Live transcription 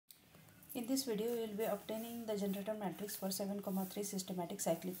this video, we will be obtaining the generator matrix for 7,3 systematic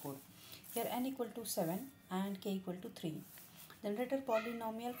cyclic code. Here n equal to 7 and k equal to 3. Generator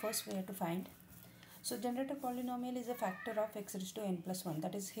polynomial first we have to find. So generator polynomial is a factor of x raised to n plus 1,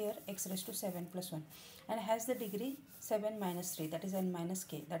 that is here x raised to 7 plus 1, and has the degree 7 minus 3, that is n minus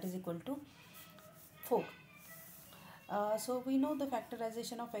k, that is equal to 4. So we know the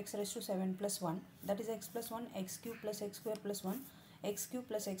factorization of x raised to 7 plus 1, that is x plus 1, x cube plus x square plus 1, x cube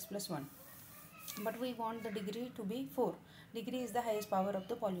plus x plus 1. But we want the degree to be 4. Degree is the highest power of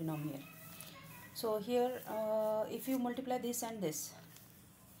the polynomial. So here if you multiply this and this,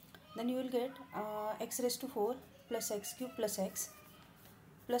 then you will get x raised to 4 plus x cube plus x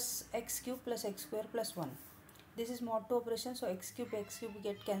cube plus x square plus 1. This is mod 2 operation, so x cube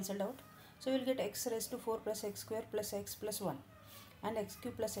get cancelled out. So you will get x raised to 4 plus x square plus x plus 1 and x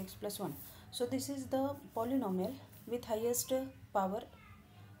cube plus x plus 1. So this is the polynomial with highest power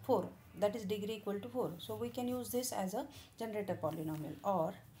 4, that is degree equal to 4. So we can use this as a generator polynomial.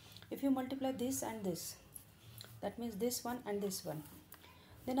 Or if you multiply this and this, that means this one and this one,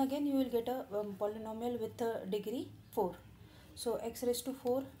 then again you will get a polynomial with a degree 4. So x raised to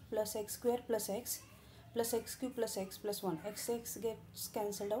 4 plus x square plus x cube plus x plus 1. X gets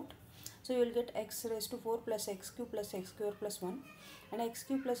cancelled out. So you will get x raised to 4 plus x cube plus x square plus 1, and x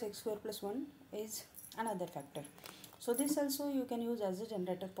cube plus x square plus 1 is another factor. So this also you can use as a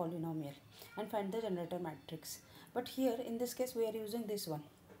generator polynomial and find the generator matrix. But here in this case we are using this one,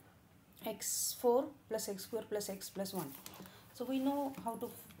 x4 plus x square plus x plus 1. So we know how to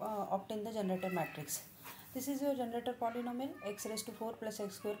obtain the generator matrix. This is your generator polynomial, x raised to 4 plus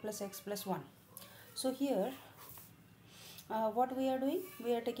x square plus x plus 1. So here what we are doing,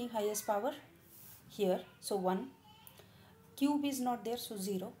 we are taking highest power here, so 1. Cube is not there, so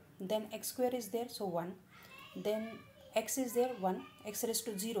 0. Then x square is there, so 1. Then x is there, 1. X raised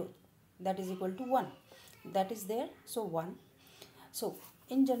to 0, that is equal to 1. That is there, so 1. So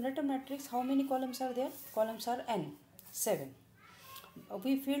in generator matrix, how many columns are there? Columns are n, 7.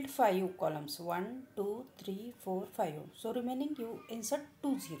 We filled 5 columns, 1, 2, 3, 4, 5. So remaining you insert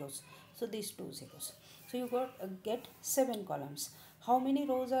 2 zeros. So these 2 zeros. So you get 7 columns. How many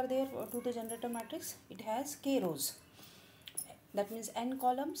rows are there to the generator matrix? It has k rows. That means n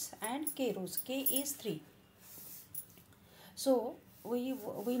columns and k rows. K is 3. So we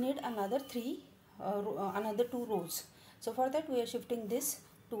need another 2 rows. So for that we are shifting this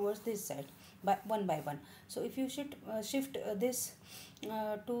towards this side by one. So if you shift this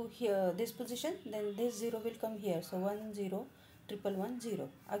to here, this position, then this 0 will come here. So 1 0 1 1 0.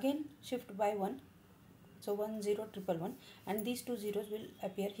 Again shift by 1. So 1 0 1 1, and these 2 zeros will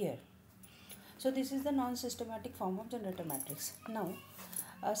appear here. So this is the non-systematic form of generator matrix. Now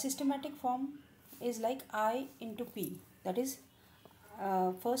systematic form is like I into P. That is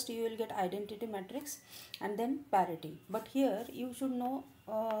first you will get identity matrix and then parity. But here you should know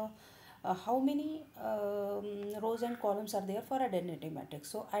how many rows and columns are there for identity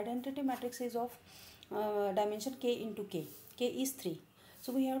matrix. So identity matrix is of dimension k into k. K is 3.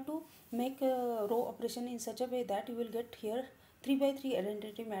 So we have to make a row operation in such a way that you will get here 3 by 3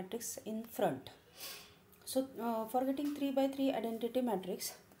 identity matrix in front. So for getting 3 by 3 identity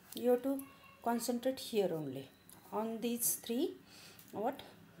matrix, you have to concentrate here only on these 3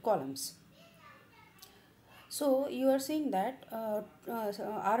 columns. So you are seeing that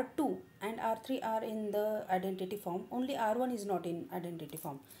R2 and R3 are in the identity form. Only R1 is not in identity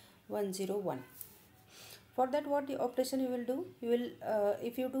form. 1 0 1. For that, what the operation you will do? You will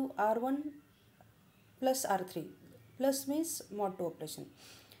if you do R1 plus R3, plus means mod 2 operation,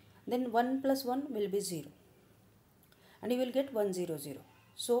 then 1 plus 1 will be 0, and you will get 1 0 0.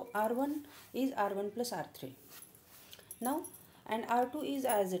 So R1 is R1 plus R3. Now and R2 is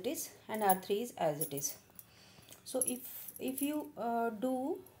as it is and R3 is as it is. So if you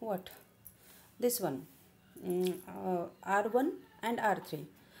do what, this one, R1 and R3.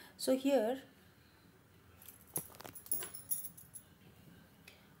 So here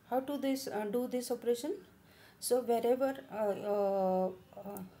how to do this operation? So wherever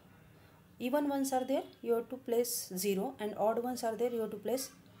even ones are there, you have to place 0, and odd ones are there, you have to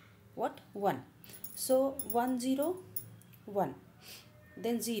place what, 1. So 1 0 1,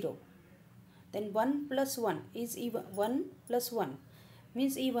 then 0, then 1 plus 1 is even, 1 plus 1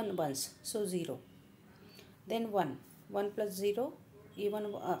 means even ones, so 0, then 1 plus 0,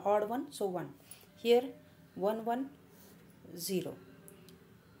 even odd 1, so 1. Here 1 1 0,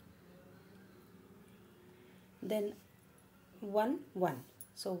 then 1 1,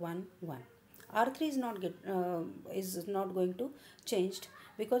 so 1 1. R3 is not going to changed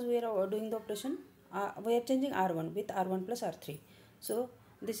because we are doing the operation we are changing R1 with R1 plus R3. So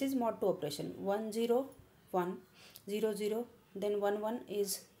this is mod 2 operation. 1 0 1 0 0, then 1 1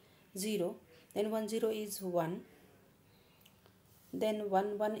 is 0, then 1 0 is 1, then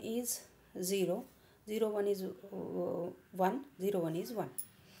 1 1 is 0, 0 1 is 1, 0 1 is 1.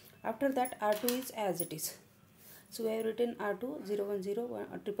 After that R2 is as it is. So I have written R2 0 1 0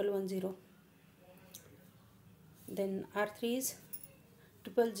 1 triple 1 0. Then R3 is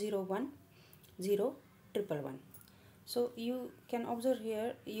triple 0 1 0 triple 1. So you can observe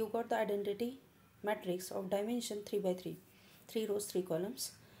here you got the identity matrix of dimension 3 by 3, 3 rows 3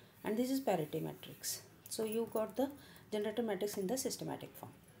 columns, and this is parity matrix. So you got the generator matrix in the systematic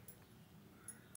form.